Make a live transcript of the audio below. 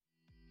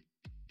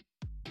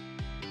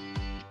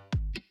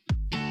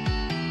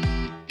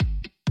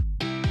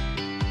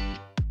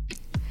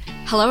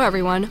Hello,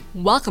 everyone.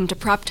 Welcome to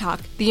Prep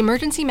Talk, the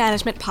emergency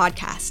management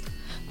podcast.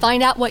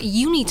 Find out what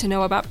you need to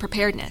know about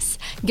preparedness,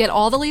 get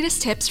all the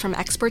latest tips from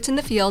experts in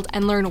the field,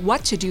 and learn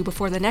what to do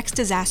before the next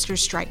disaster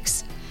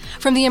strikes.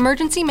 From the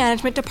Emergency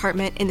Management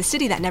Department in the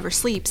city that never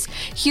sleeps,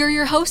 here are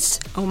your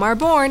hosts, Omar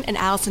Bourne and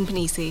Allison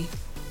Panisi.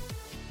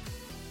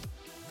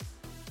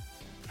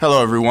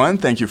 Hello, everyone.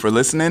 Thank you for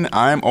listening.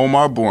 I'm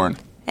Omar Bourne.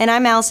 And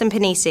I'm Allison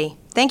Panisi.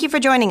 Thank you for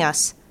joining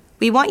us.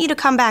 We want you to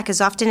come back as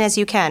often as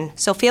you can,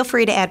 so feel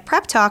free to add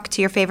Prep Talk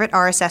to your favorite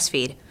RSS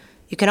feed.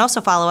 You can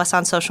also follow us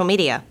on social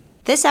media.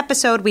 This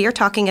episode, we are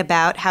talking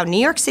about how New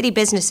York City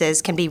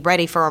businesses can be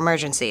ready for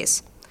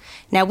emergencies.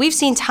 Now, we've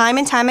seen time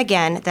and time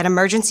again that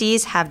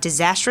emergencies have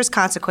disastrous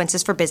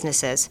consequences for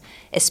businesses,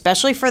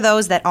 especially for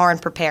those that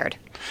aren't prepared.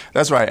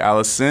 That's right,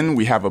 Allison.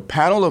 We have a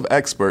panel of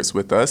experts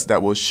with us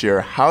that will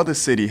share how the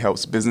city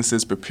helps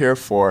businesses prepare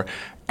for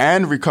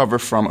and recover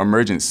from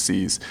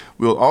emergencies.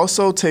 We'll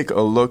also take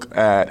a look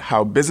at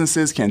how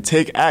businesses can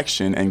take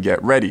action and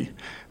get ready.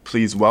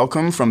 Please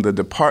welcome from the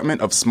Department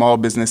of Small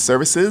Business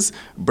Services,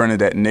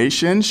 Bernadette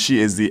Nation.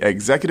 She is the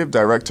Executive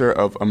Director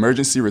of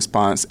Emergency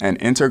Response and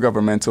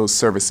Intergovernmental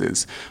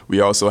Services. We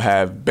also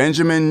have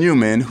Benjamin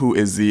Newman, who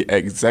is the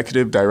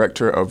Executive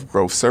Director of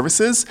Growth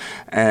Services,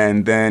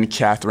 and then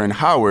Catherine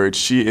Howard.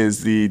 She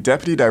is the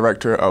Deputy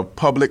Director of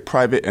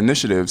Public-Private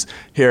Initiatives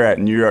here at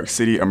New York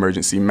City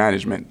Emergency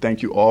Management.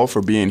 Thank you all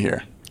for being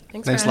here.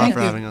 Thanks a lot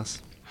for having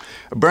us.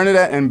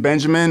 Bernadette and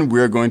Benjamin,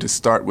 we're going to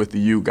start with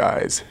you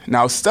guys.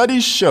 Now,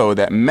 studies show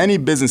that many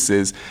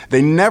businesses,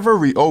 they never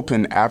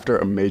reopen after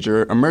a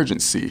major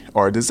emergency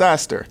or a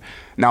disaster.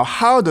 Now,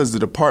 how does the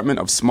Department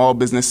of Small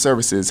Business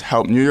Services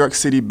help New York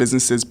City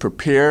businesses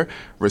prepare,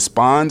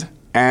 respond,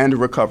 and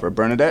recover?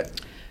 Bernadette?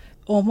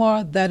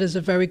 Omar, that is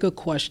a very good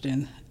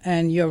question,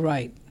 and you're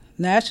right.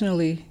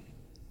 Nationally,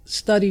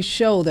 studies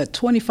show that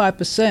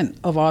 25%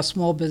 of our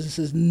small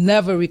businesses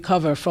never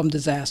recover from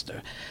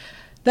disaster.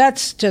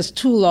 That's just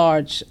too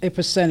large a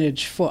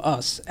percentage for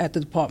us at the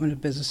Department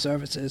of Business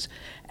Services.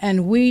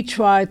 And we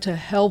try to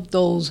help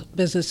those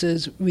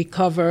businesses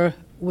recover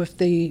with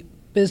the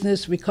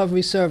business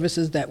recovery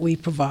services that we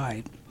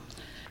provide.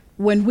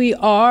 When we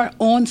are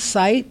on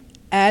site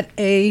at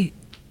a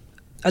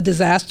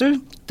disaster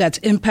that's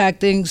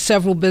impacting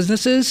several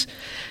businesses,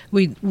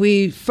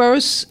 we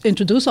first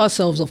introduce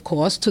ourselves, of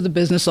course, to the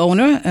business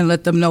owner and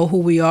let them know who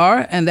we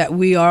are and that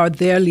we are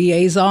their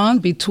liaison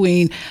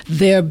between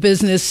their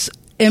business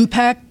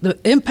the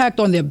impact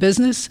on their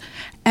business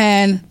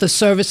and the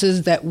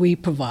services that we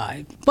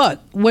provide.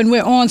 But when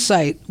we're on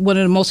site, one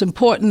of the most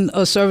important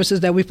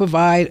services that we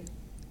provide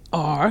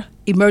are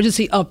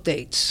emergency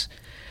updates.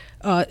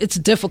 It's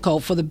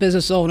difficult for the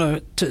business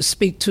owner to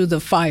speak to the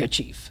fire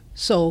chief.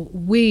 So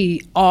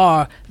we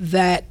are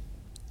that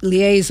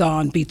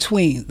liaison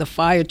between the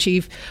fire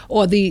chief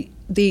or the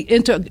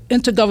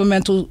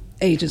intergovernmental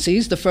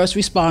agencies, the first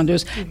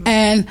responders,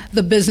 and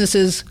the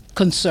businesses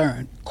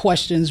concerned,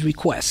 questions,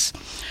 requests.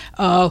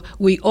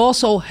 We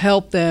also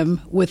help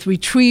them with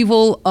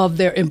retrieval of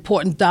their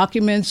important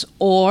documents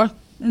or,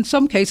 in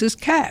some cases,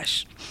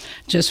 cash.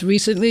 Just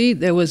recently,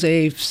 there was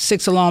a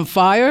 6-alarm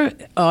fire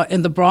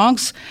in the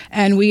Bronx,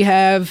 and we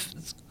have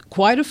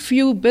quite a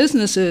few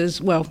businesses,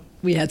 well,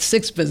 we had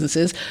 6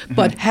 businesses,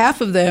 but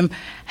half of them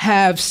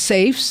have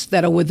safes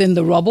that are within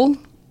the rubble,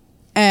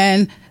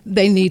 and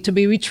they need to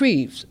be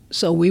retrieved.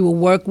 So we will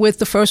work with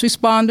the first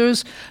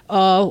responders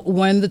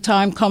when the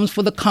time comes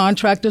for the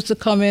contractors to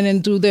come in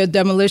and do their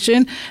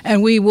demolition,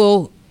 and we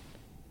will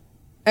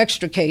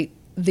extricate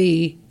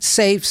the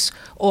safes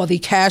or the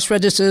cash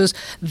registers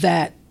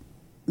that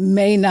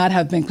may not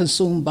have been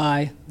consumed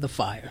by the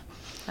fire.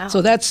 Wow.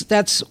 So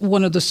that's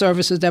one of the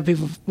services that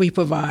we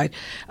provide.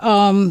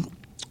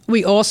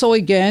 We also,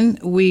 again,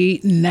 we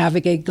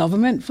navigate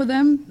government for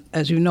them.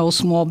 As you know,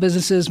 small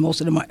businesses,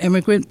 most of them are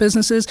immigrant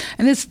businesses,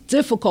 and it's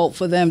difficult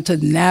for them to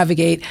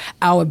navigate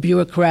our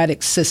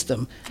bureaucratic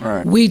system.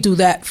 Right. We do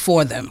that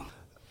for them.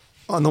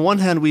 On the one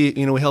hand, we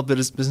help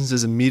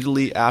businesses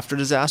immediately after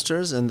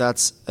disasters, and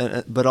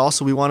but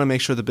also we want to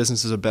make sure the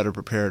businesses are better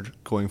prepared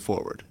going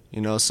forward.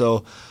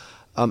 So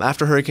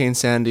after Hurricane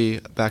Sandy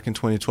back in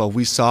 2012,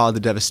 we saw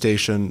the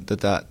devastation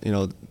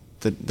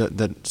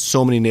that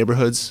so many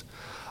neighborhoods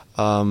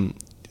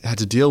had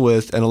to deal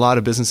with, and a lot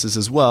of businesses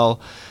as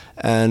well.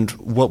 And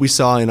what we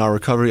saw in our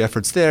recovery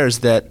efforts there is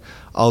that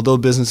although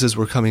businesses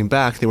were coming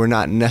back, they were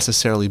not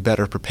necessarily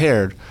better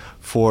prepared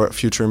for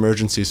future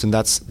emergencies. And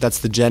that's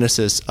the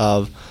genesis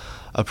of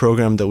a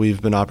program that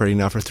we've been operating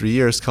now for 3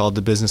 years called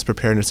the Business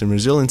Preparedness and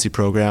Resiliency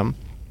Program,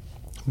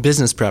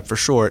 Business Prep for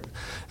short.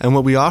 And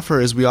what we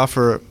offer is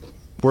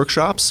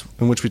workshops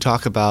in which we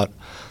talk about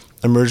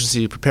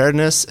emergency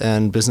preparedness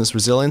and business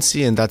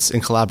resiliency, and that's in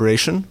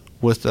collaboration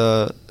with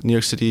New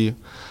York City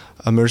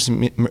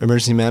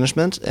Emergency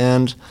Management,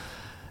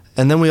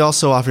 and then we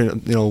also offer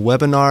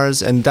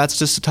webinars, and that's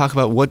just to talk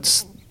about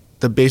what's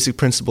the basic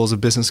principles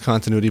of business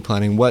continuity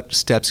planning. What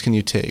steps can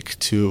you take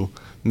to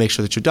make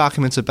sure that your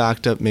documents are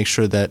backed up, make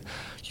sure that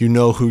you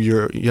know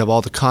you have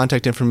all the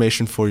contact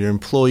information for your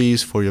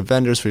employees, for your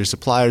vendors, for your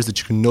suppliers, that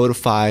you can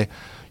notify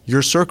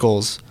your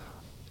circles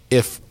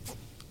if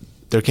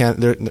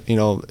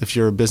if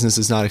your business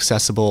is not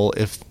accessible,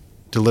 if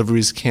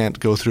deliveries can't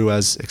go through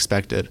as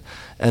expected.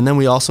 And then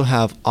we also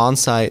have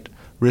on-site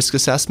risk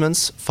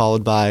assessments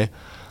followed by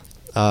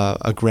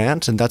a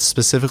grant, and that's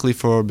specifically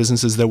for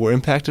businesses that were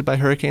impacted by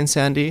Hurricane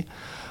Sandy,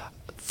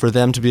 for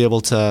them to be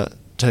able to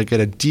get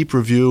a deep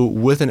review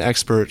with an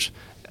expert,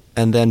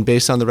 and then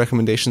based on the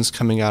recommendations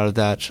coming out of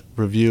that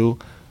review,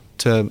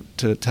 to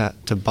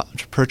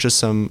purchase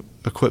some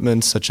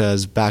equipment such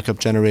as backup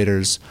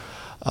generators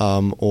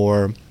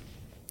or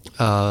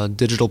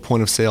digital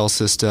point of sale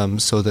system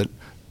so that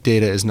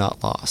data is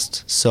not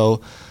lost.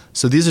 So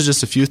these are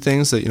just a few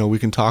things that we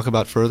can talk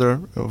about further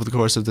over the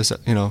course of this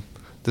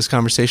this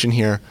conversation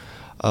here,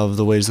 of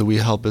the ways that we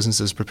help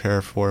businesses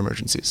prepare for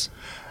emergencies.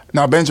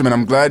 Now, Benjamin,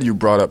 I'm glad you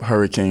brought up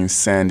Hurricane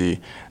Sandy.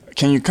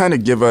 Can you kind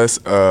of give us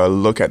a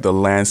look at the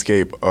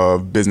landscape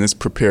of business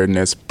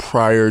preparedness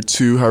prior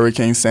to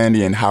Hurricane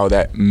Sandy and how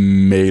that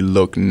may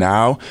look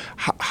now?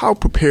 How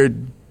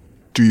prepared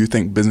do you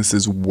think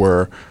businesses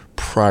were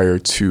prior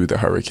to the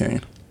hurricane?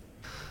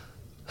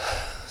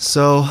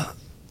 So,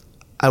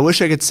 I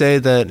wish I could say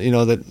that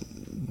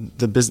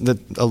that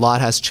a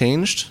lot has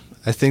changed.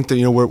 I think that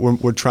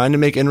we're trying to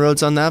make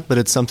inroads on that, but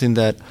it's something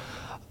that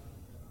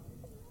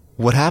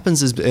what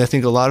happens is I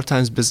think a lot of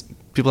times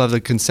people have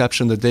the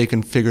conception that they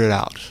can figure it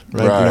out,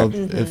 right?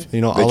 If a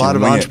lot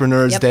of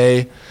entrepreneurs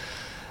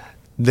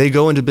they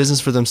go into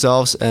business for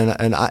themselves,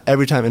 and I,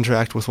 every time I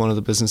interact with one of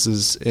the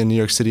businesses in New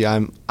York City,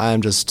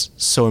 I'm just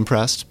so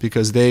impressed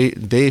because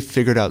they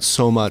figured out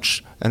so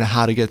much and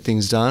how to get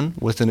things done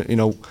within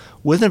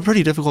a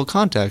pretty difficult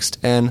context,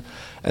 and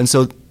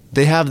so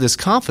they have this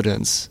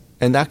confidence,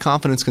 and that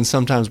confidence can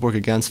sometimes work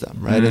against them,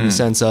 right? In the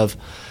sense of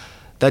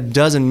that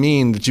doesn't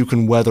mean that you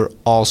can weather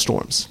all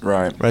storms,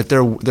 right?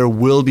 There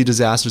will be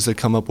disasters that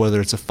come up, whether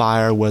it's a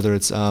fire, whether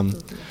it's a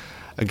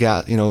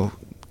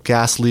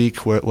gas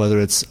leak,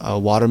 whether it's a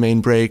water main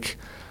break.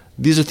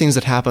 These are things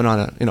that happen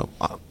on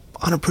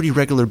a pretty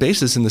regular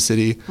basis in the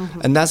city,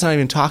 and that's not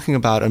even talking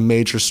about a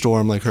major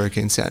storm like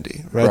Hurricane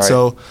Sandy, right?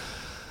 So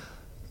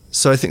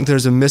I think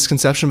there's a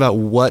misconception about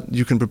what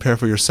you can prepare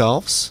for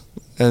yourselves,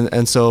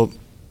 and so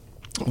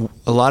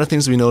a lot of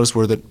things we noticed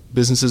were that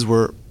businesses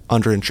were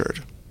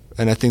underinsured,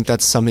 and I think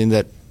that's something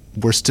that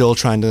we're still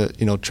trying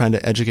to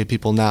educate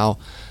people now.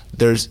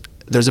 There's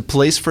a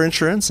place for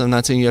insurance. I'm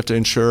not saying you have to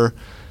insure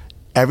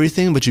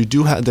everything, but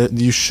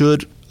you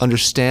should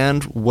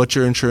understand what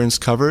your insurance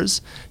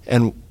covers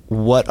and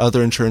what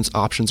other insurance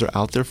options are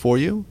out there for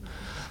you.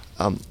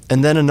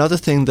 And then another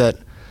thing that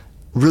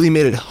really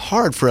made it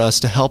hard for us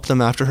to help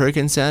them after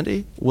Hurricane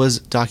Sandy was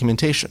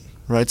documentation,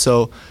 right?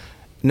 So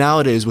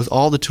nowadays, with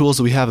all the tools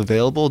that we have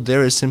available,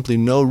 there is simply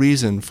no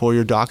reason for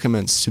your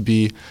documents to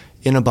be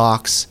in a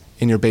box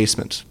in your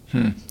basement.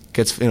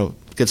 Gets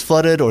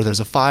flooded or there's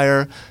a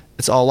fire,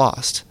 it's all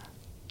lost.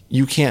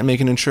 You can't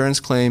make an insurance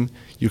claim.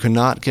 You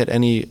cannot get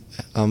any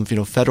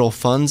federal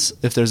funds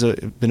if there's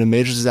been a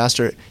major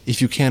disaster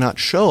if you cannot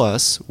show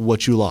us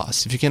what you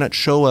lost, if you cannot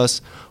show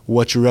us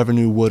what your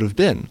revenue would have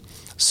been.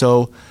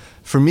 So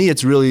for me,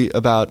 it's really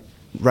about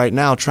right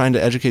now trying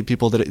to educate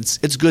people that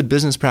it's good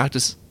business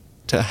practice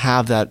to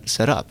have that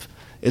set up.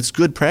 It's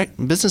good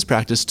business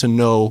practice to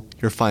know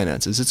your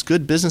finances. It's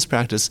good business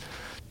practice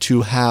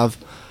to have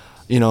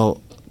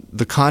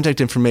the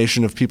contact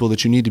information of people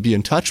that you need to be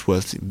in touch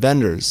with,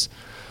 vendors,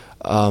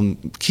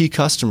 key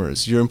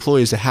customers, your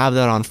employees, to have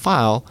that on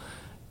file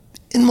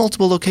in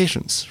multiple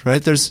locations,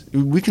 right?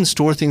 We can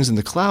store things in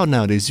the cloud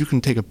nowadays. You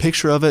can take a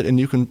picture of it and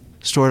you can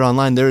store it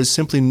online. There is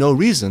simply no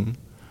reason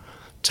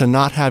to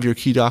not have your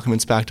key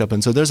documents backed up.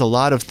 And so there's a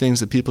lot of things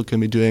that people can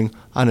be doing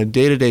on a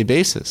day-to-day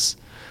basis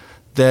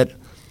that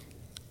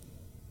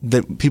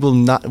people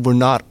were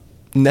not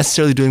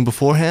necessarily doing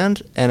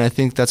beforehand. And I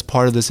think that's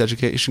part of this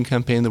education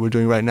campaign that we're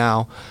doing right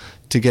now,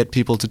 to get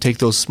people to take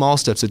those small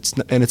steps.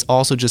 It's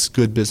also just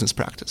good business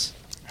practice.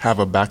 Have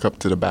a backup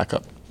to the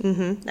backup.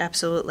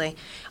 Absolutely.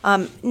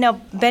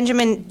 Now,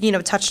 Benjamin,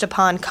 touched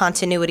upon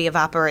continuity of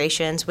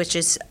operations, which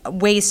is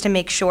ways to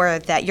make sure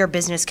that your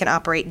business can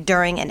operate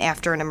during and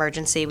after an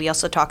emergency. We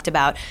also talked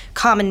about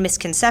common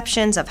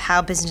misconceptions of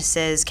how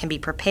businesses can be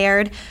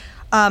prepared.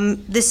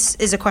 This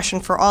is a question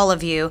for all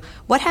of you.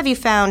 What have you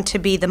found to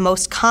be the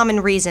most common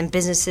reason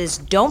businesses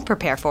don't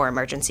prepare for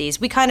emergencies?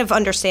 We kind of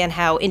understand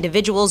how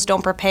individuals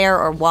don't prepare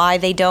or why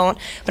they don't,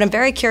 but I'm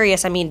very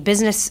curious.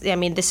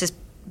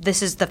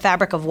 This is the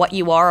fabric of what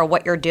you are or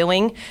what you're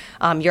doing,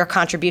 your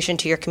contribution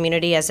to your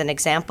community as an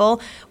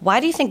example. Why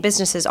do you think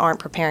businesses aren't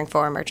preparing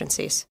for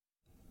emergencies?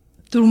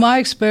 Through my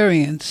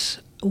experience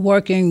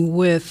working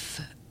with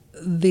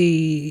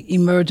the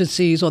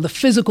emergencies or the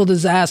physical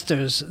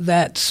disasters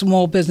that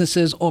small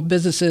businesses or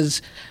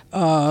businesses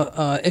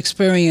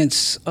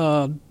experience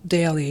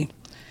daily,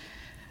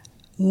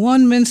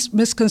 one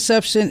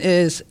misconception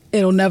is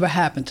it'll never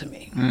happen to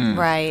me.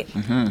 Right.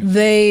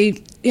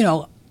 They,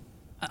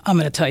 I'm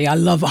going to tell you, I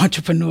love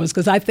entrepreneurs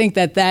because I think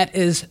that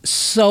is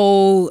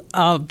so,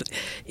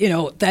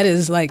 that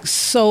is like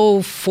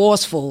so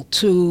forceful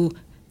to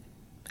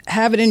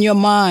have it in your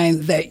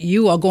mind that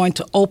you are going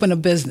to open a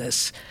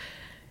business,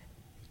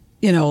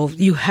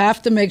 you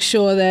have to make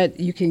sure that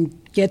you can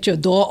get your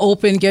door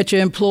open, get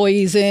your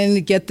employees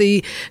in, get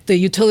the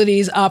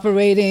utilities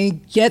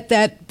operating, get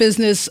that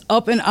business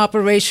up and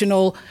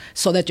operational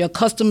so that your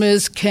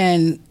customers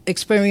can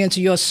experience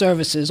your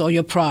services or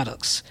your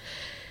products.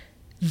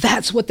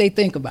 That's what they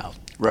think about.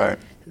 Right.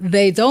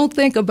 They don't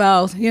think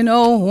about,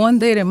 one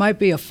day there might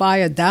be a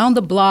fire down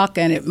the block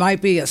and it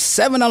might be a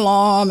 7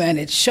 alarm and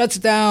it shuts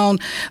down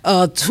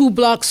a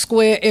 2-block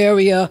square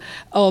area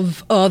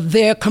of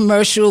their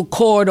commercial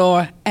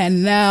corridor,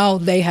 and now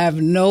they have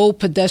no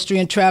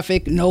pedestrian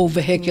traffic, no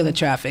vehicular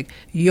traffic.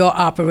 Your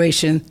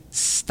operation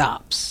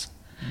stops.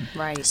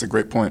 Right. That's a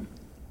great point.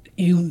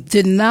 You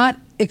did not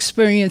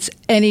experience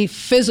any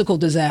physical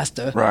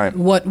disaster. Right.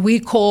 What we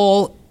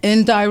call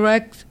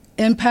indirect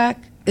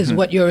impact is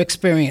what your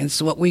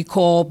experience. What we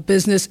call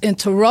business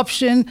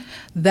interruption,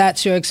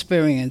 that's your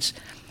experience.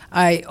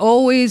 I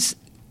always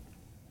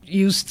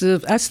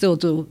I still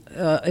do,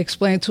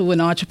 explain to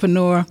an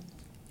entrepreneur,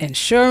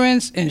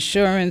 insurance,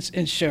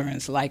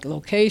 like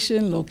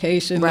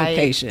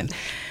location.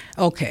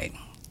 Okay.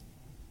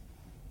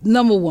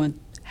 Number one,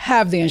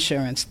 have the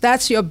insurance.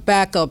 That's your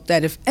backup,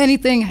 that if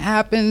anything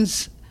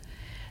happens,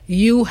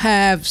 you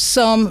have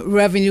some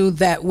revenue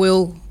that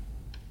will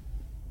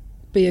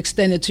be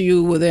extended to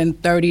you within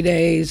 30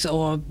 days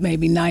or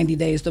maybe 90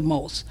 days the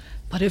most.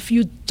 But if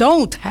you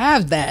don't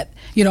have that,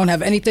 you don't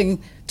have anything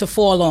to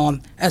fall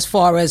on as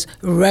far as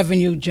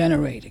revenue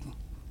generating.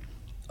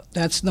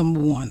 That's number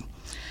one.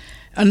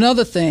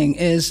 Another thing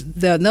is,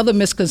 another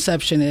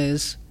misconception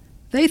is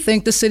they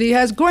think the city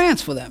has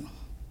grants for them.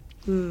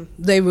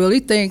 They really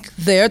think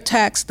their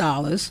tax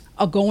dollars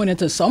are going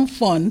into some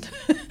fund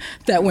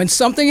that when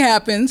something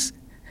happens,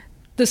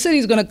 the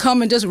city's going to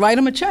come and just write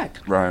them a check.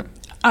 Right.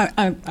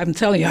 I'm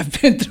telling you,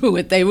 I've been through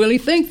it. They really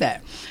think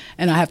that.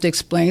 And I have to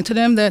explain to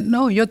them that,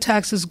 no, your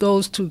taxes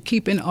goes to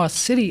keeping our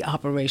city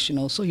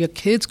operational so your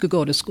kids could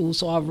go to school,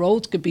 so our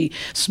roads could be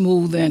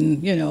smooth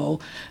and,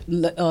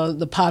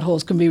 the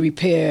potholes can be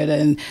repaired,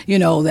 and,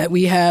 that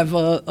we have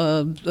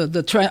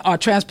our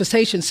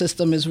transportation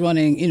system is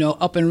running,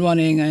 up and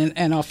running,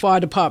 and our fire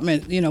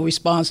department,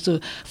 responds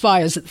to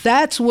fires.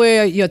 That's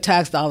where your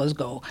tax dollars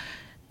go.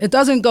 It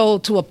doesn't go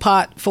to a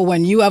pot for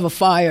when you have a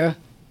fire,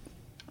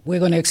 we're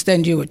going to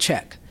extend you a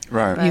check.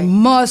 Right. You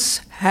must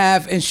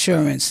have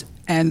insurance.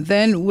 And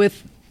then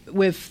with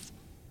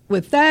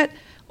that,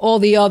 all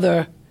the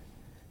other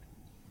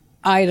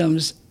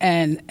items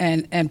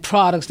and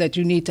products that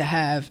you need to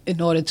have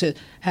in order to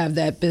have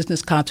that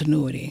business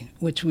continuity,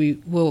 which we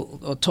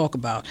will talk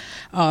about.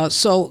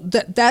 So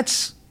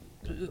that's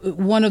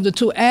one of the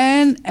two.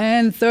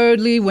 And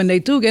thirdly, when they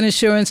do get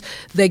insurance,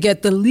 they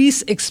get the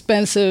least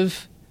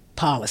expensive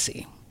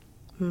policy.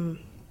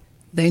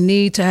 They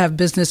need to have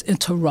business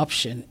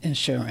interruption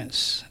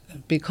insurance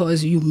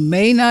because you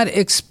may not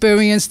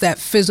experience that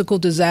physical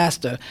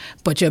disaster,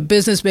 but your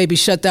business may be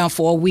shut down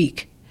for a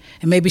week.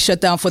 It may be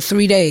shut down for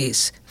 3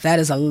 days. That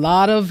is a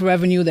lot of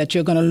revenue that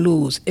you're going to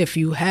lose. If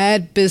you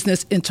had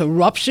business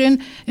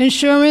interruption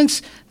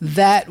insurance,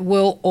 that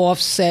will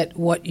offset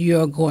what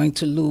you're going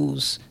to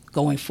lose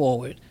going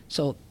forward.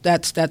 So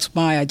that's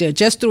my idea,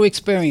 just through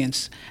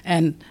experience.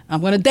 And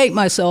I'm going to date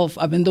myself.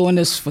 I've been doing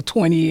this for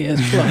 20 years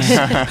plus.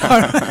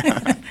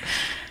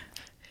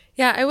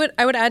 Yeah,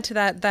 I would add to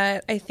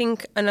that I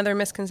think another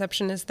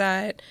misconception is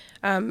that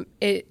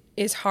it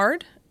is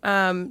hard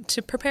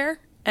to prepare,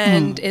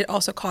 and it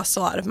also costs a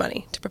lot of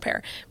money to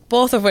prepare,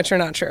 both of which are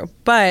not true.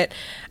 But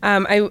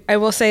I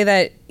will say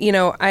that,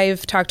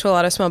 I've talked to a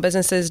lot of small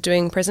businesses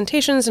doing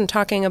presentations and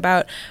talking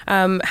about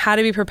how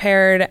to be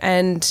prepared.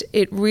 And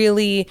it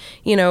really,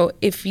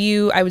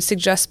 I would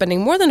suggest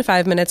spending more than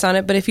 5 minutes on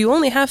it. But if you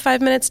only have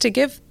 5 minutes to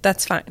give,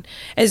 that's fine.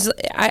 As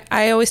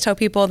I always tell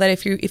people that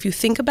if you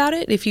think about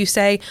it, if you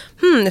say,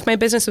 if my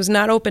business was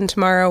not open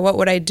tomorrow, what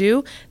would I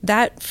do?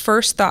 That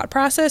first thought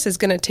process is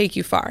going to take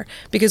you far.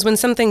 Because when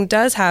something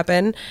does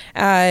happen,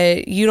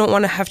 you don't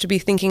want to have to be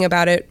thinking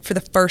about it for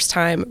the first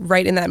time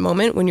right in that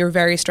moment when you're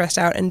very stressed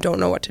out and don't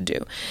know what to do.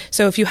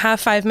 So if you have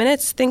 5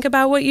 minutes, think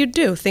about what you'd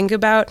do. Think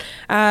about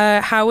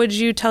how would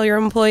you tell your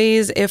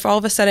employees if all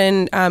of a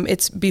sudden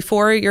it's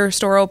before your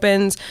store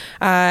opens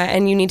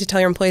and you need to tell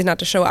your employees not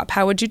to show up.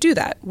 How would you do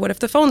that? What if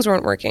the phones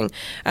weren't working?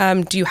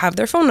 Do you have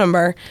their phone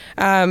number?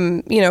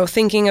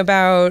 Thinking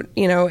about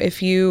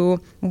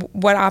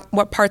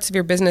what parts of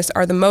your business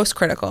are the most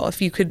critical.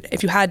 If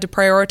you had to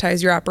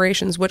prioritize your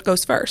operations, what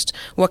goes first?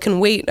 What can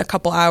wait a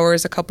couple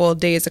hours, a couple of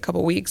days, a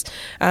couple weeks?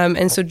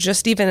 And so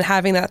just even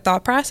having that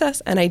thought process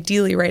and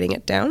ideally writing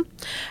it down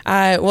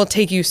will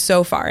take you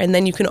so far. And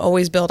then you can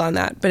always build on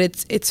that. But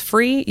it's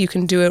free. You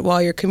can do it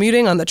while you're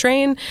commuting on the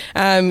train.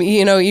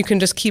 You can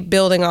just keep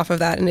building off of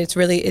that. And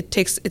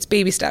it's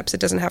baby steps. It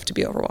doesn't have to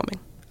be overwhelming.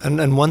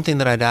 And one thing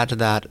that I'd add to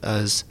that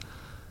is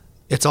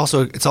it's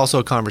also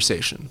a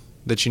conversation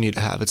that you need to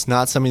have. It's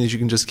not something that you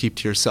can just keep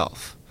to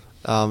yourself.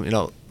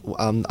 I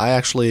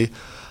actually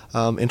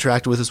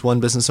interacted with this one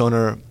business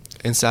owner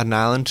in Staten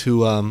Island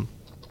who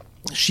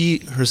she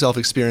herself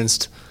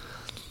experienced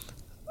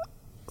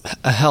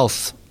a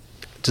health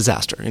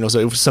disaster. So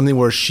it was something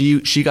where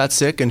she got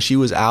sick and she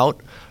was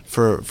out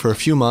for a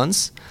few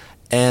months,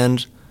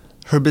 and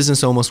her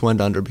business almost went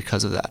under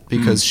because of that,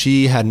 because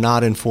she had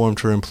not informed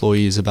her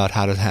employees about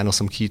how to handle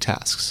some key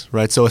tasks,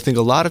 right? So I think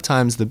a lot of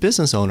times the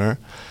business owner,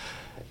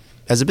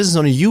 as a business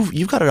owner,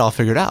 you've got it all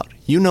figured out.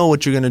 You know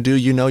what you're going to do.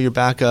 You know your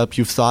backup.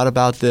 You've thought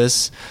about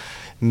this.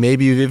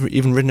 Maybe you've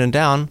even written it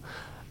down.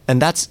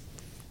 And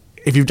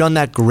if you've done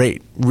that,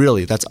 great.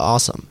 Really, that's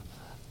awesome.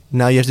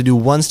 Now you have to do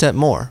one step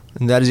more,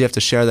 and that is you have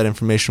to share that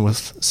information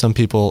with some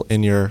people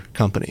in your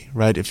company,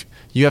 right? If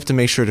you have to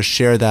make sure to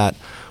share that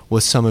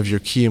with some of your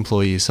key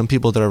employees, some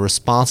people that are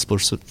responsible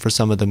for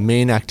some of the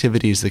main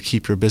activities that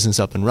keep your business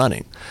up and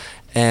running.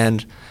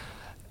 And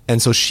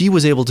so she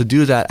was able to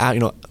do that,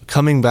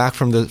 coming back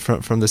from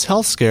this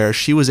health scare,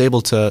 she was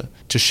able to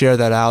share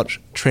that out,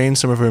 train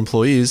some of her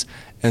employees.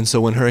 And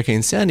so when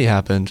Hurricane Sandy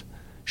happened,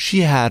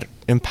 she had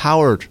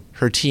empowered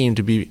her team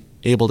to be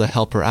able to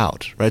help her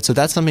out, right? So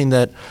that's something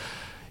that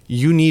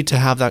you need to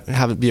have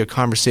it be a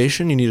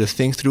conversation. You need to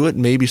think through it.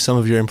 Maybe some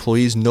of your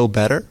employees know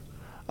better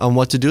on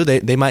what to do.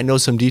 They might know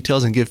some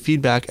details and give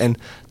feedback. And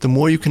the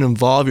more you can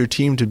involve your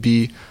team to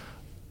be,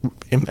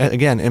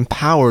 again,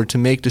 empowered to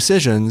make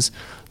decisions,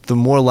 the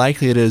more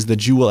likely it is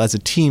that you will, as a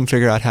team,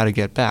 figure out how to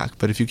get back.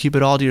 But if you keep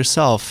it all to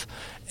yourself,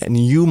 and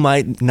you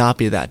might not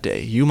be that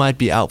day, you might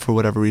be out for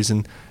whatever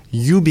reason,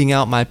 you being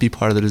out might be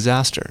part of the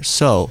disaster.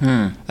 So,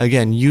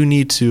 again, you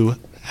need to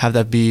have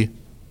that be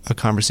a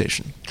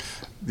conversation.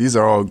 These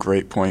are all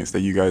great points that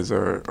you guys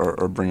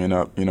are bringing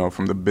up,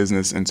 from the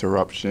business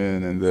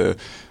interruption and the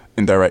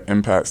indirect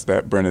impacts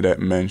that Bernadette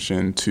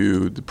mentioned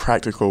to the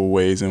practical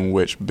ways in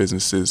which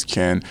businesses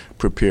can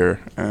prepare.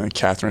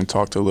 Catherine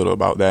talked a little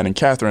about that. And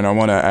Catherine, I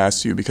want to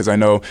ask you, because I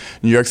know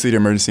New York City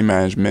Emergency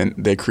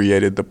Management, they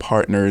created the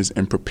Partners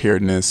in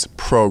Preparedness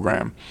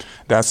program.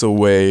 That's a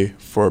way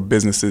for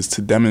businesses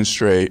to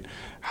demonstrate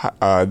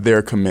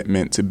their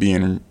commitment to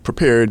being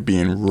prepared,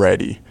 being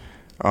ready.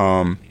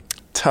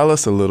 Tell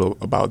us a little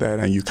about that.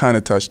 And you kind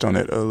of touched on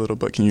it a little,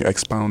 but can you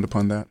expound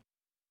upon that?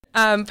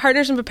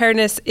 Partners in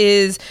Preparedness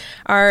is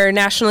our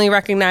nationally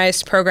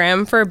recognized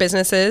program for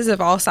businesses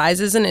of all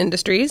sizes and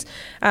industries.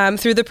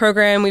 Through the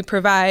program, we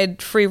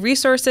provide free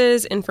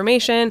resources,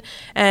 information,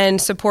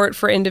 and support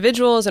for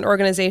individuals and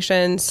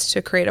organizations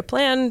to create a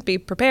plan, be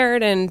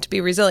prepared, and to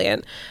be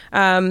resilient.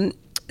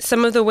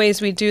 Some of the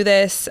ways we do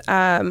this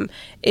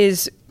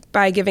is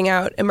by giving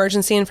out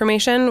emergency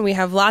information. We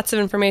have lots of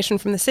information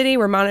from the city.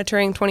 We're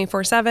monitoring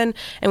 24/7,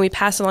 and we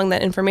pass along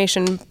that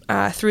information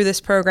through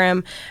this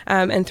program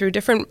and through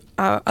different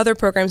other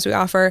programs we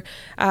offer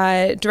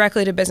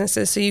directly to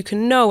businesses, so you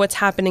can know what's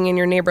happening in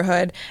your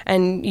neighborhood,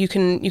 and you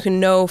can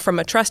know from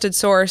a trusted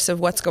source of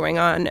what's going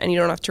on, and you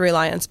don't have to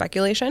rely on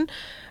speculation.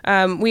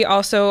 We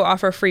also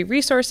offer free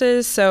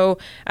resources. So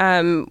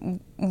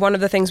one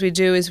of the things we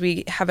do is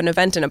we have an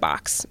event in a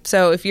box.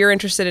 So if you're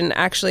interested in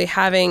actually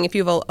having, if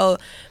you have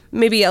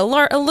maybe a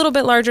little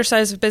bit larger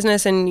size of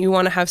business and you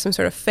want to have some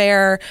sort of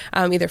fair,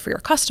 either for your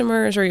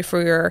customers or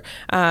for your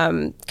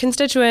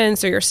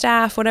constituents or your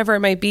staff, whatever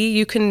it might be,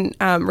 you can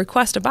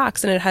request a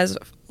box, and it has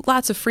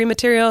lots of free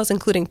materials,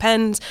 including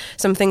pens,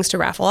 some things to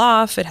raffle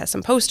off. It has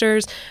some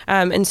posters,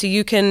 and so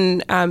you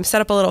can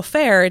set up a little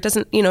fair. It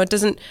doesn't,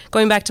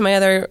 going back to my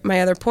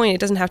other point, it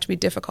doesn't have to be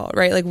difficult,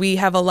 right? Like, we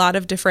have a lot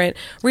of different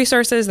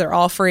resources. They're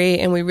all free,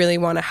 and we really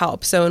want to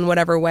help. So in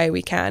whatever way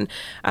we can.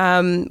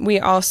 We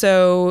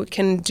also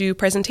can do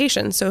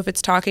presentations. So if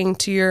it's talking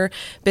to your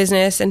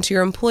business and to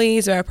your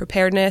employees about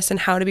preparedness and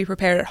how to be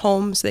prepared at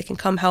home so they can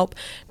come help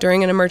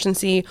during an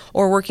emergency,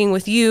 or working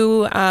with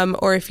you,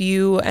 or if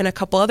you and a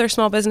couple other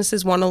small businesses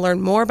want to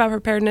learn more about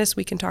preparedness,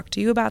 we can talk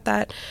to you about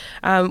that.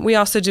 We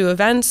also do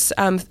events,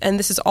 and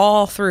this is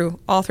all through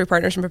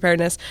Partners in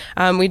Preparedness.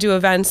 We do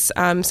events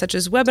such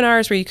as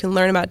webinars where you can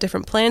learn about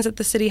different plans that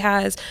the city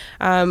has.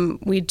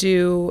 We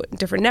do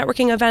different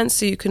networking events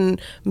so you can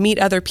meet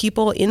other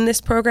people in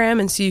this program,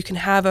 and so you can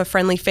have a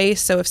friendly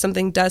face. So if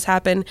something does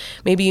happen,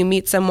 maybe you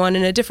meet someone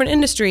in a different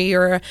industry,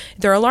 or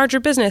they're a larger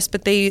business,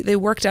 but they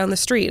work down the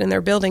street and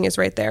their building is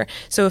right there.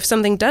 So if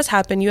something does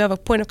happen, you have a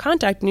point of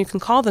contact and you can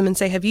call them and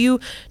say, have you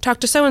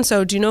talked to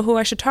so-and-so? Do you know who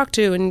I should talk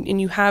to?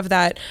 And you have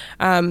that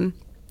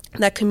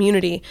that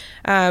community.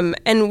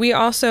 And we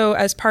also,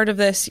 as part of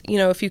this,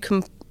 if you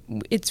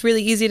it's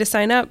really easy to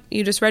sign up.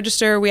 You just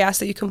register. We ask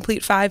that you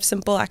complete 5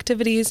 simple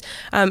activities,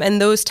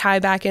 and those tie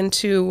back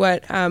into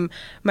what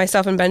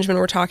myself and Benjamin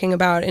were talking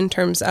about in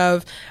terms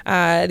of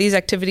these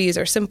activities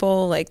are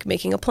simple, like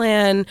making a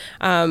plan,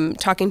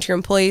 talking to your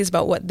employees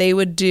about what they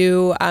would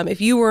do if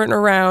you weren't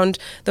around,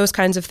 those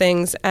kinds of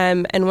things.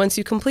 And once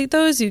you complete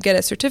those, you get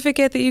a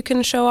certificate that you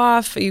can show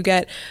off. You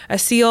get a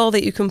seal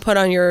that you can put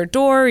on your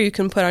door, you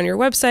can put on your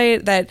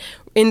website that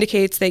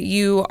indicates that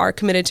you are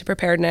committed to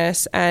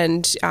preparedness,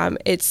 and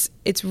it's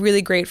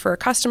really great for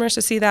customers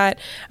to see that,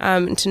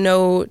 and to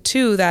know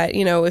too that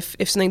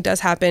if something does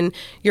happen,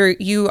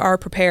 you are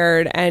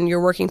prepared and you're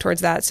working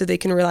towards that, so they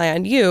can rely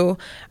on you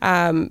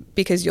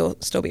because you'll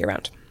still be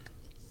around.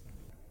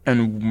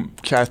 And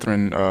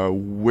Catherine,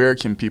 where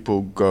can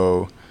people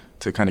go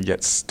to kind of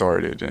get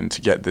started and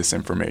to get this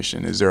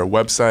information? Is there a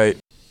website?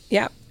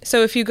 Yeah.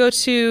 So if you go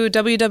to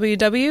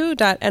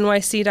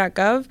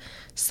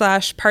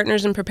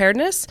www.nyc.gov/partners in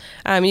preparedness,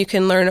 you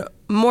can learn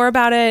more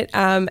about it,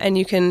 and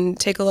you can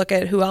take a look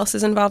at who else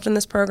is involved in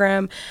this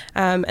program,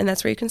 and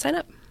that's where you can sign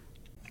up.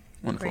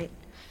 Wonderful. Great.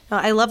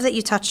 I love that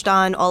you touched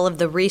on all of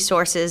the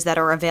resources that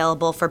are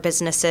available for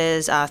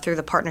businesses through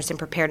the Partners in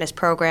Preparedness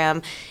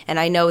program. And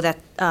I know that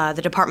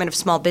the Department of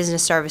Small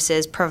Business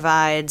Services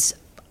provides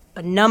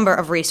a number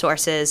of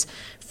resources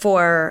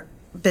for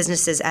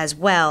businesses as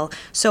well.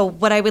 So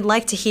what I would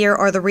like to hear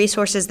are the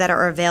resources that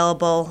are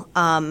available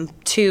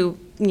to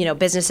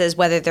businesses,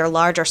 whether they're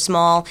large or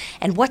small,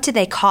 and what do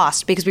they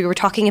cost? Because we were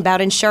talking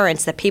about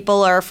insurance, that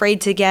people are afraid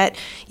to get,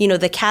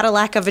 the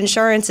Cadillac of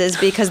insurances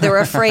because they're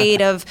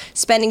afraid of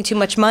spending too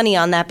much money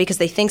on that because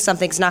they think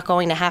something's not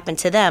going to happen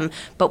to them.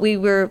 But we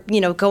were,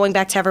 going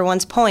back to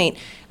everyone's point,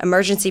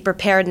 emergency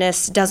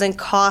preparedness doesn't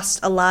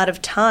cost a lot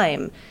of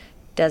time.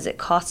 Does it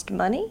cost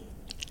money?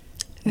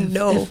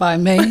 If I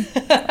may.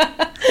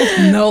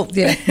 No,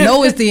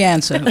 no is the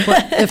answer.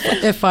 But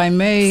if I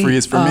may, free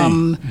is for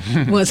me.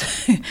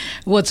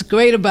 What's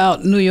great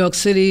about New York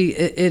City,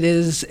 it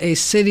is a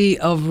city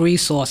of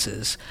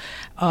resources,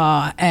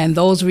 and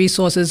those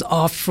resources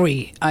are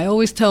free. I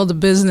always tell the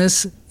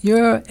business,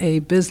 you're a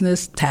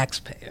business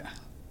taxpayer,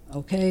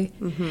 okay?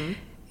 Mm-hmm.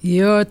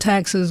 Your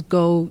taxes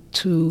go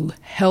to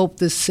help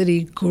the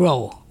city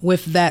grow.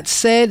 With that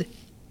said,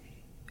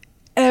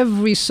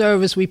 every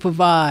service we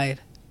provide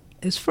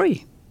is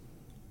free.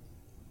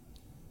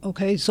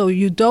 Okay, so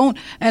you don't,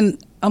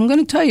 and I'm going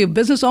to tell you,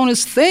 business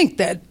owners think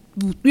that,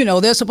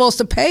 they're supposed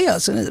to pay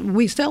us, and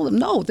we tell them,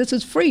 no, this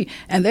is free,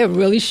 and they're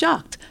really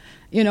shocked,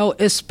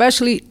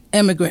 especially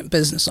immigrant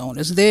business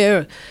owners.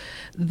 They're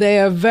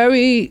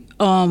very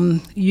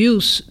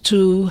used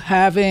to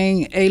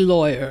having a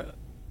lawyer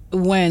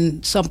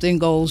when something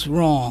goes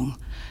wrong.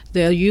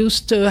 They're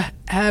used to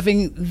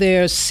having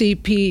their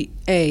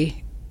CPA,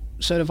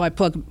 certified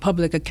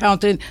public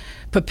accountant,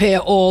 prepare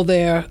all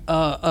their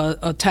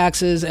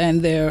taxes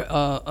and their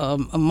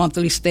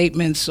monthly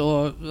statements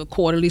or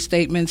quarterly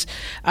statements.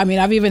 I mean,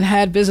 I've even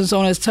had business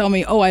owners tell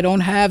me, "Oh, I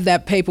don't have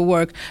that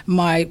paperwork.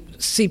 My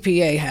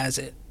CPA has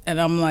it," and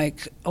I'm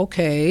like,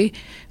 "Okay."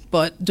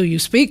 But do you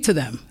speak to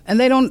them? And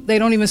they don't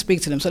even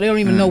speak to them, so they don't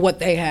even know what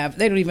they have.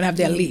 They don't even have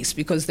their lease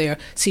because their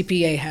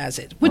CPA has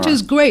it, which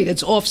is great.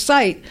 It's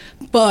off-site,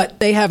 but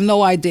they have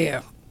no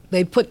idea.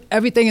 They put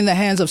everything in the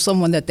hands of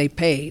someone that they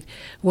paid.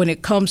 When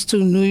it comes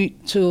to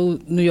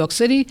New York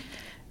City,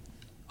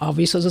 our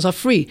resources are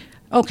free.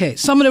 Okay,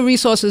 some of the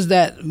resources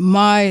that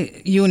my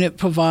unit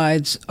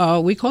provides,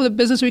 we call it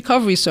business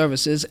recovery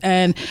services.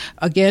 And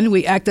again,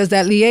 we act as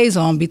that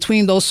liaison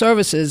between those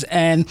services,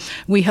 and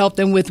we help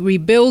them with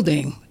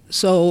rebuilding.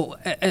 So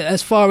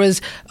as far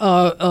as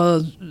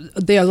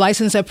their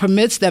license and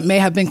permits that may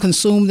have been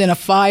consumed in a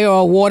fire or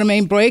a water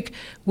main break,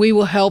 we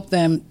will help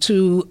them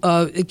to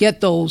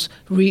get those.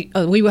 We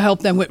will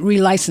help them with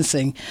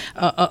relicensing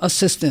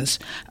assistance.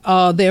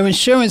 Their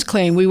insurance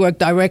claim, we work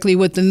directly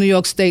with the New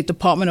York State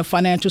Department of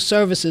Financial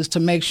Services to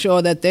make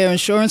sure that their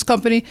insurance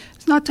company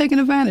is not taking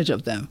advantage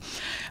of them.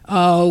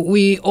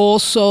 We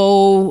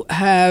also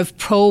have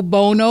pro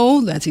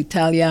bono, that's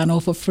Italiano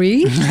for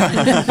free,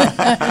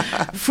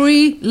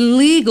 free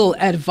legal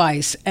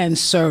advice and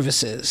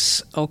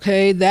services,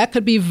 okay? That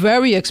could be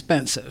very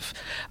expensive.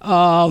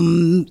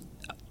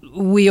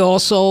 We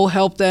also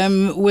help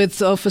them with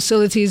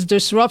facilities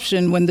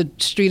disruption. When the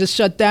street is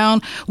shut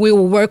down, we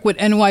will work with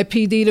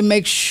NYPD to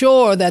make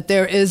sure that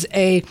there is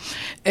a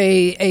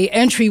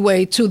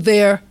entryway to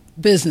their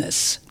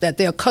business, that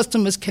their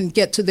customers can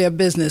get to their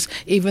business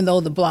even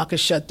though the block is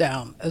shut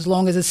down, as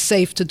long as it's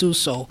safe to do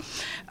so.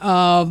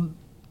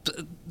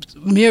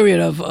 Myriad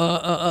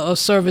of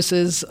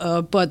services,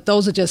 but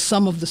those are just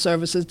some of the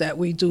services that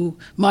we do,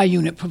 my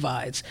unit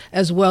provides,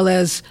 as well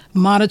as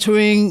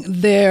monitoring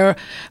their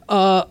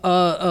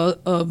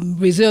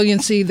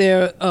resiliency,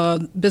 their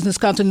business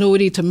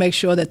continuity, to make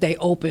sure that they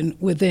open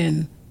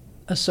within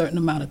a certain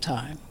amount of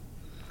time.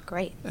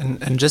 Great.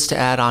 And just to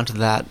add on to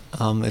that,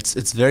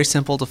 it's very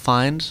simple to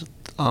find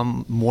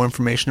more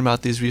information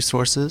about these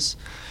resources.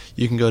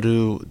 You can go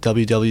to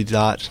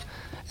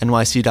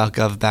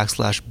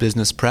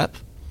www.nyc.gov/businessprep,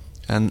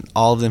 and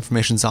all of the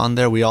information's on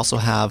there. We also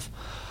have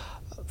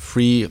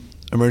free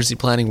emergency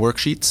planning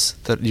worksheets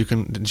that you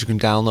can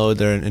download.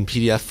 They're in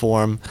PDF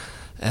form,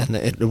 and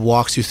it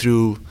walks you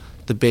through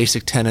the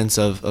basic tenets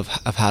of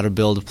how to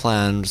build a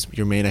plan,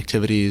 your main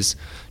activities,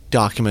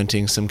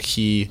 documenting some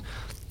key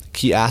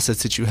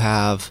assets that you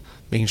have,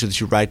 making sure that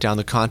you write down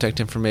the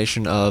contact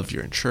information of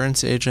your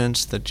insurance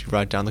agent, that you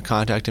write down the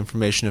contact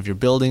information of your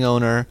building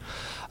owner,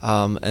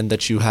 and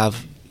that you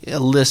have a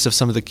list of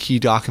some of the key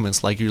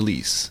documents like your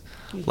lease,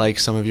 like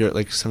some of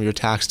your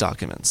tax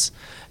documents.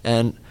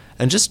 And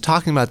just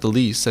talking about the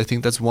lease, I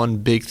think that's one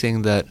big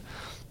thing that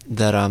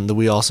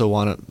we also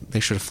want to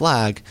make sure to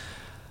flag.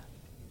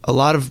 A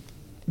lot of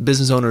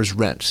business owners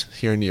rent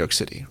here in New York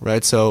City,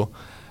 right? So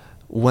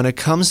when it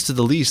comes to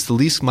the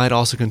lease might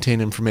also contain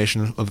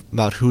information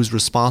about who's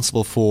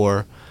responsible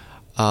for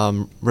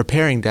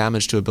repairing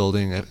damage to a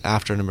building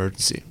after an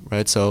emergency,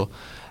 right? So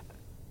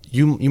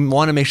you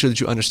want to make sure that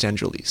you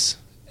understand your lease.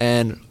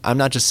 And I'm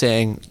not just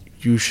saying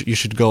you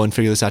should go and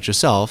figure this out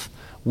yourself.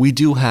 We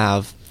do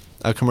have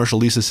a commercial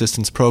lease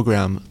assistance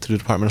program through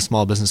the Department of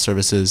Small Business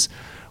Services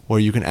where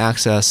you can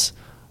access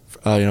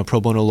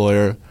pro bono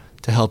lawyer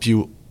to help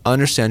you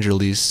understand your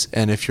lease,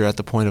 and if you're at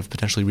the point of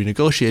potentially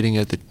renegotiating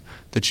it,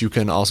 that you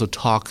can also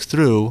talk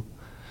through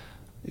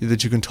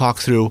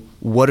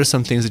what are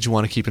some things that you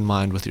want to keep in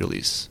mind with your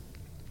lease.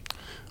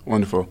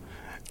 Wonderful.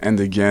 And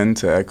again,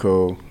 to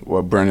echo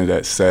what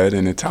Bernadette said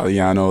in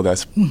Italiano,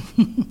 that's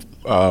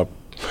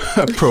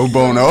pro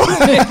bono,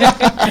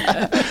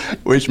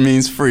 which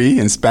means free.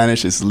 In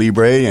Spanish, it's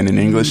libre, and in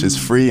English, it's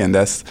free, and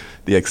that's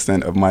the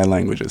extent of my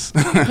languages.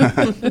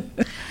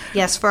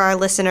 Yes, for our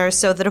listeners,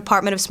 so the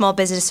Department of Small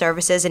Business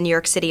Services and New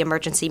York City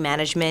Emergency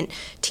Management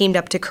teamed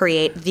up to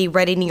create the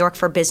Ready New York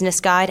for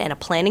Business Guide and a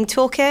planning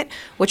toolkit,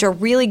 which are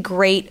really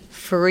great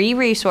free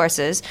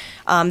resources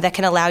that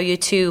can allow you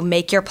to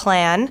make your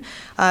plan.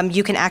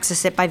 You can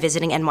access it by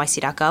visiting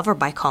nyc.gov or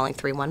by calling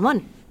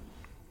 311.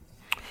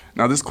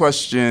 Now, this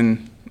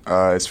question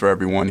is for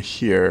everyone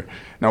here.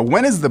 Now,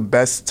 when is the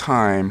best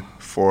time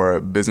for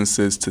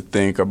businesses to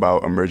think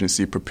about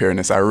emergency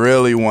preparedness? I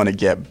really want to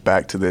get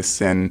back to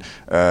this and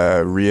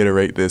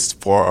reiterate this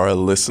for our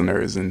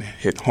listeners and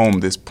hit home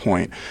this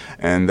point.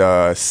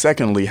 And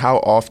secondly, how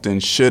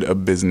often should a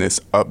business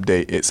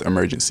update its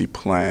emergency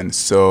plan?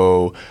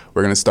 So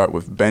we're going to start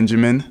with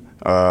Benjamin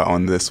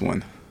on this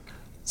one.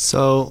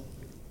 So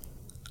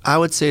I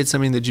would say it's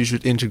something that you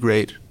should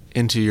integrate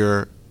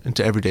into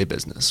everyday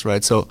business,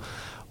 right? So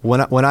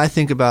when I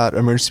think about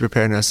emergency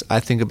preparedness, I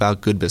think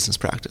about good business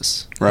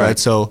practice, right?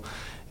 So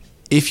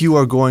if you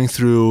are going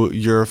through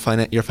your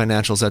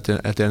financials at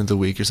the end of the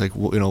week, you're just like,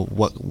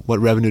 what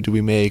revenue do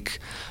we make?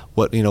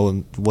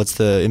 What's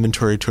the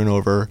inventory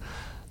turnover?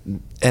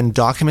 And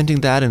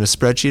documenting that in a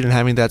spreadsheet and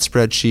having that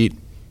spreadsheet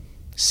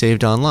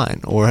saved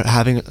online, or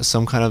having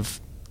some kind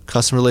of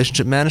customer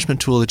relationship management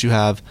tool that you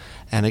have,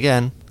 and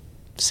again,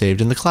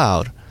 saved in the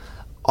cloud.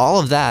 All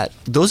of that,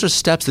 those are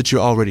steps that you're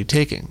already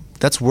taking.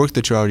 That's work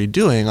that you're already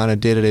doing on a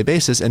day-to-day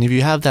basis. And if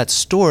you have that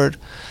stored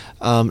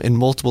in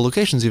multiple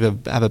locations, you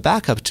have a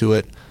backup to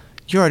it,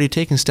 you're already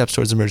taking steps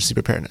towards emergency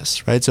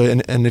preparedness, right? So,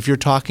 and if you're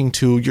talking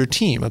to your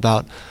team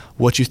about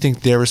what you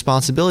think their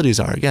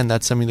responsibilities are, again,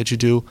 that's something that you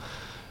do.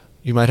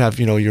 You might have,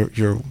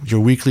 your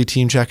weekly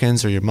team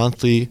check-ins or your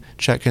monthly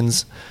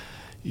check-ins.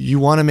 You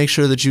want to make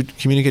sure that you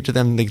communicate to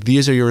them, like,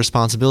 these are your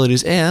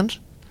responsibilities, and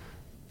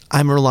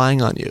I'm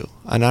relying on you,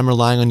 and I'm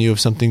relying on you if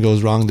something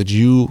goes wrong that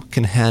you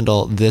can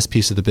handle this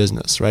piece of the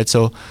business, right?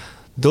 So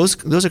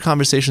those are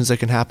conversations that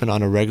can happen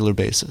on a regular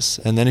basis.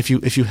 And then if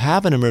you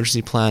have an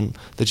emergency plan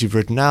that you've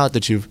written out,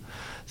 that you've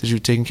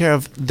taken care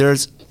of, there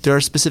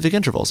are specific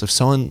intervals. If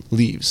someone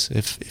leaves,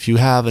 if you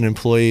have an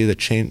employee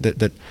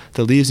that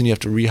leaves and you have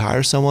to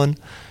rehire someone,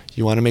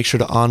 you want to make sure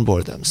to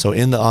onboard them. So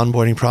in the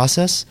onboarding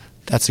process,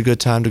 that's a good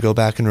time to go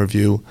back and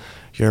review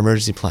your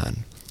emergency plan.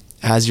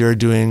 As you're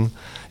doing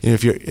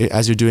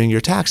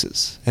your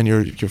taxes and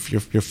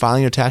you're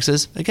filing your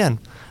taxes, again,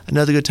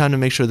 another good time to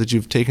make sure that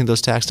you've taken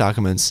those tax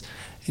documents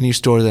and you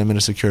store them in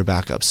a secure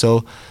backup.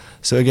 So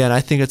again,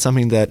 I think it's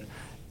something that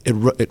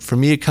for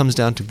me, it comes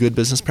down to good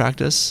business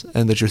practice,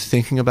 and that you're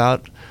thinking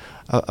about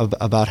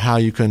how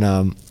you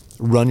can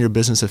run your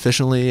business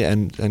efficiently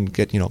and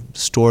get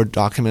store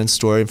documents,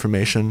 store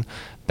information,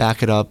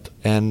 back it up,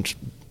 and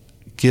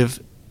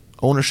give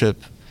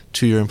ownership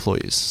to your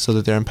employees so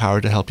that they're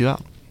empowered to help you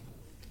out.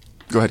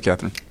 Go ahead,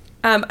 Catherine.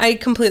 I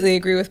completely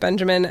agree with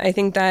Benjamin. I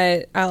think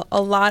that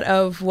a lot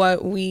of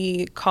what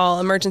we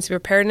call emergency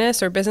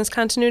preparedness or business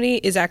continuity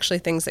is actually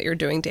things that you're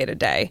doing day to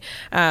day.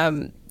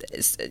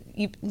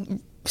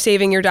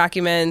 Saving your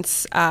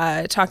documents,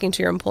 talking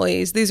to your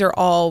employees, these are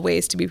all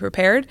ways to be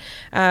prepared.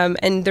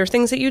 And they're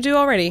things that you do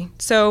already.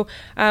 So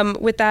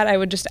with that, I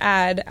would just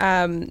add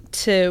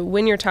to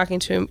when you're talking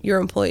to your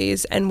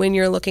employees and when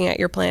you're looking at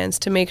your plans,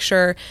 to make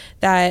sure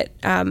that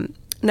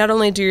not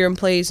only do your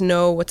employees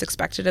know what's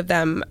expected of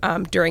them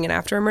during and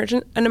after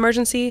an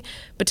emergency,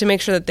 but to make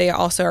sure that they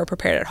also are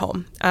prepared at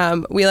home.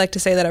 We like to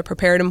say that a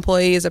prepared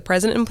employee is a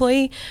present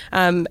employee.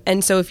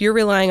 And so if you're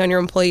relying on your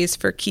employees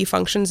for key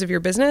functions of your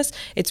business,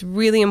 it's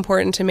really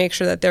important to make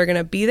sure that they're going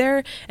to be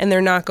there and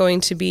they're not going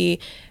to be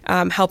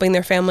helping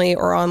their family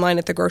or online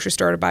at the grocery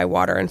store to buy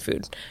water and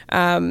food.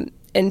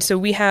 And so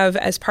we have,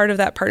 as part of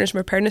that Partners in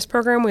Preparedness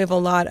program, we have a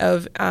lot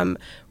of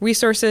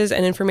resources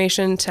and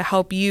information to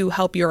help you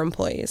help your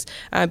employees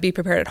be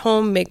prepared at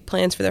home, make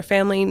plans for their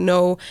family,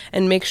 know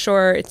and make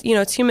sure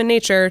it's human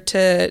nature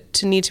to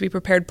need to be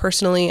prepared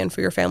personally and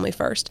for your family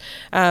first.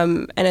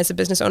 And as a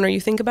business owner, you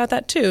think about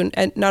that too,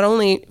 and not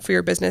only for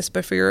your business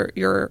but for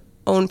your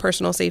own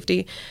personal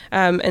safety.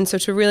 And so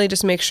to really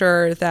just make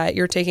sure that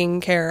you're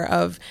taking care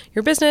of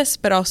your business,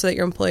 but also that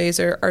your employees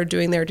are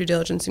doing their due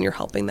diligence and you're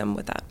helping them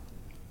with that.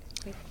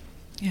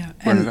 Yeah,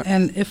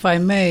 and if I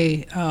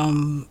may,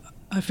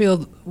 I feel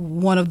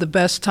one of the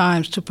best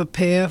times to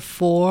prepare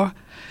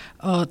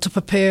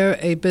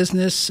a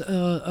business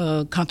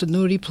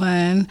continuity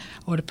plan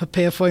or to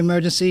prepare for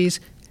emergencies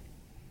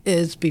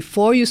is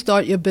before you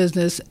start your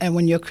business and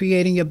when you're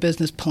creating your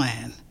business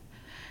plan.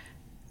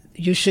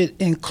 You should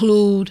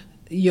include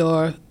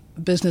your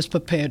business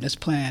preparedness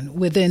plan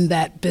within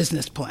that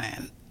business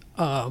plan.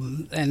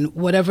 And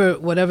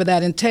whatever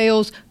that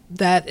entails,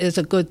 that is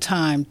a good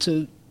time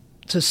to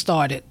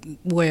start it,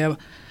 where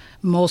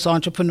most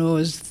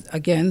entrepreneurs,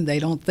 again, they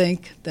don't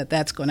think that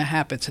that's going to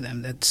happen to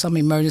them, that some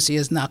emergency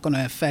is not going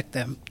to affect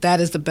them. That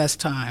is the best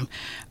time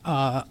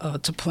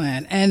to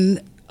plan.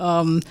 And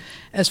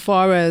as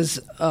far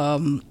as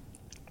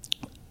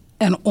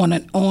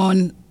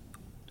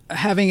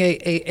having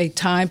a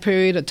time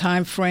period, a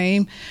time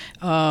frame,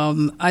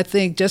 I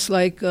think just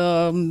like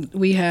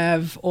we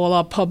have all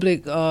our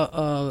public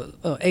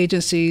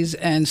agencies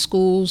and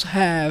schools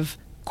have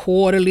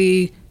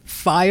quarterly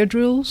fire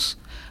drills,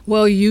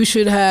 well, you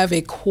should have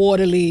a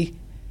quarterly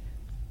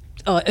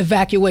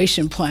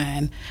evacuation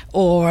plan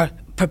or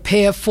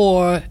prepare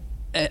for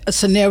a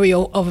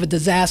scenario of a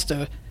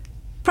disaster.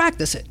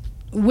 Practice it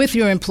with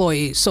your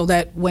employees so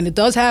that when it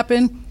does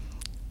happen,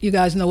 you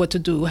guys know what to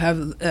do.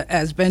 Have,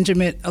 as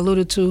Benjamin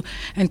alluded to,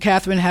 and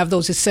Catherine, have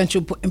those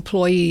essential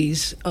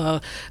employees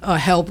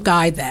help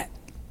guide that.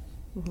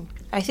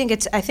 I think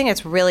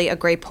it's really a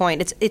great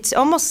point. It's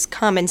almost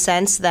common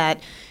sense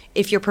that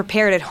if you're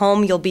prepared at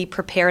home, you'll be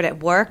prepared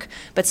at work.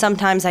 But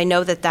sometimes I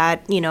know that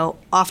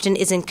often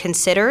isn't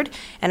considered.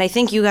 And I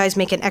think you guys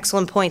make an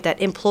excellent point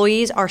that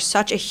employees are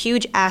such a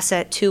huge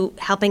asset to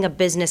helping a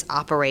business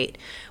operate,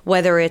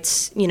 whether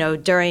it's,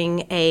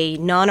 during a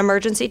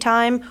non-emergency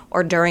time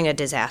or during a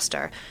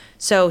disaster.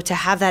 So to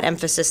have that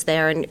emphasis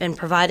there and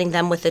providing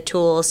them with the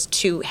tools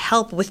to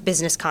help with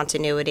business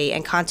continuity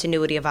and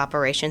continuity of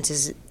operations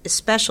is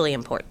especially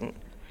important.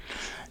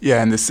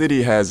 Yeah, and the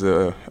city has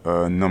a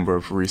number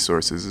of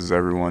resources, as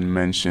everyone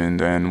mentioned,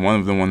 and one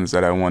of the ones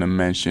that I want to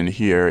mention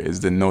here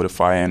is the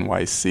Notify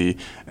NYC.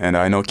 And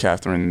I know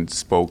Catherine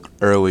spoke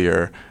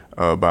earlier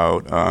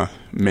about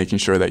making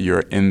sure that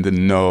you're in the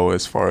know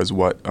as far as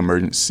what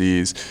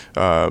emergencies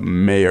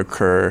may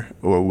occur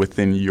or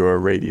within your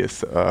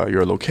radius,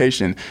 your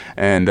location.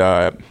 And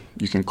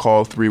you can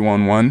call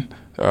 311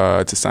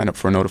 to sign up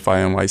for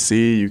Notify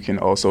NYC. You can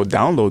also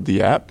download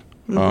the app.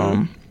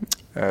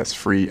 As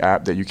free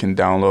app that you can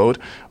download,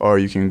 or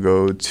you can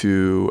go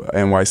to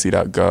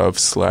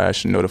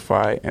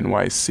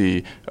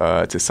nyc.gov/notify-NYC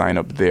to sign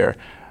up there.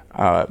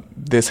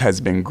 This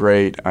has been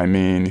great. I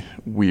mean,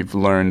 we've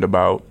learned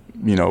about,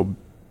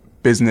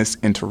 business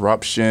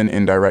interruption,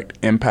 indirect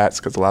impacts,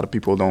 because a lot of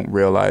people don't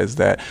realize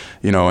that,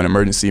 an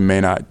emergency may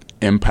not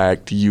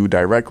impact you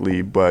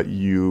directly, but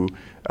you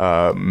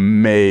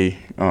may,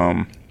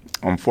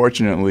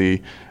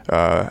 unfortunately,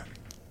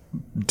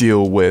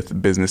 deal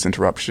with business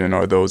interruption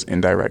or those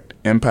indirect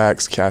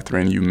impacts.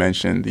 Catherine, you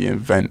mentioned the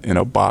event in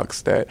a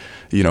box that,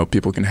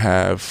 people can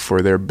have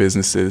for their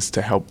businesses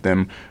to help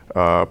them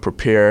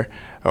prepare.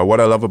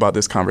 What I love about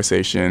this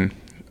conversation,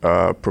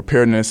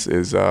 preparedness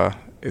is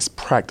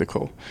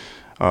practical.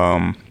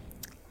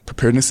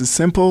 Preparedness is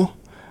simple,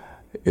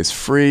 it's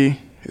free,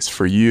 it's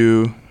for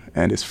you,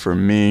 and it's for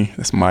me.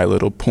 That's my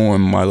little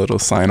poem, my little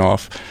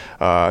sign-off.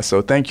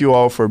 So thank you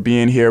all for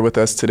being here with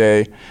us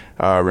today.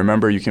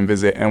 Remember, you can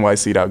visit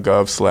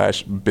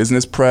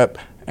nyc.gov/businessprep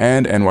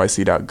and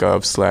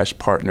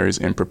nyc.gov/partners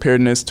in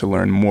preparedness to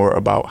learn more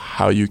about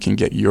how you can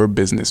get your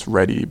business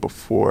ready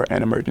before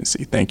an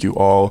emergency. Thank you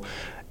all.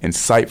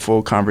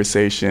 Insightful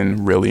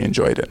conversation. Really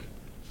enjoyed it.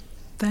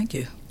 Thank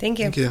you. Thank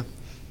you. Thank you.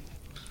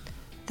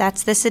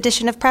 That's this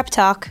edition of Prep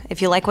Talk.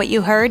 If you like what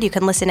you heard, you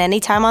can listen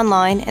anytime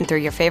online and through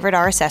your favorite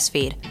RSS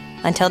feed.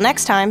 Until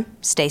next time,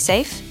 stay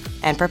safe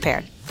and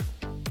prepared.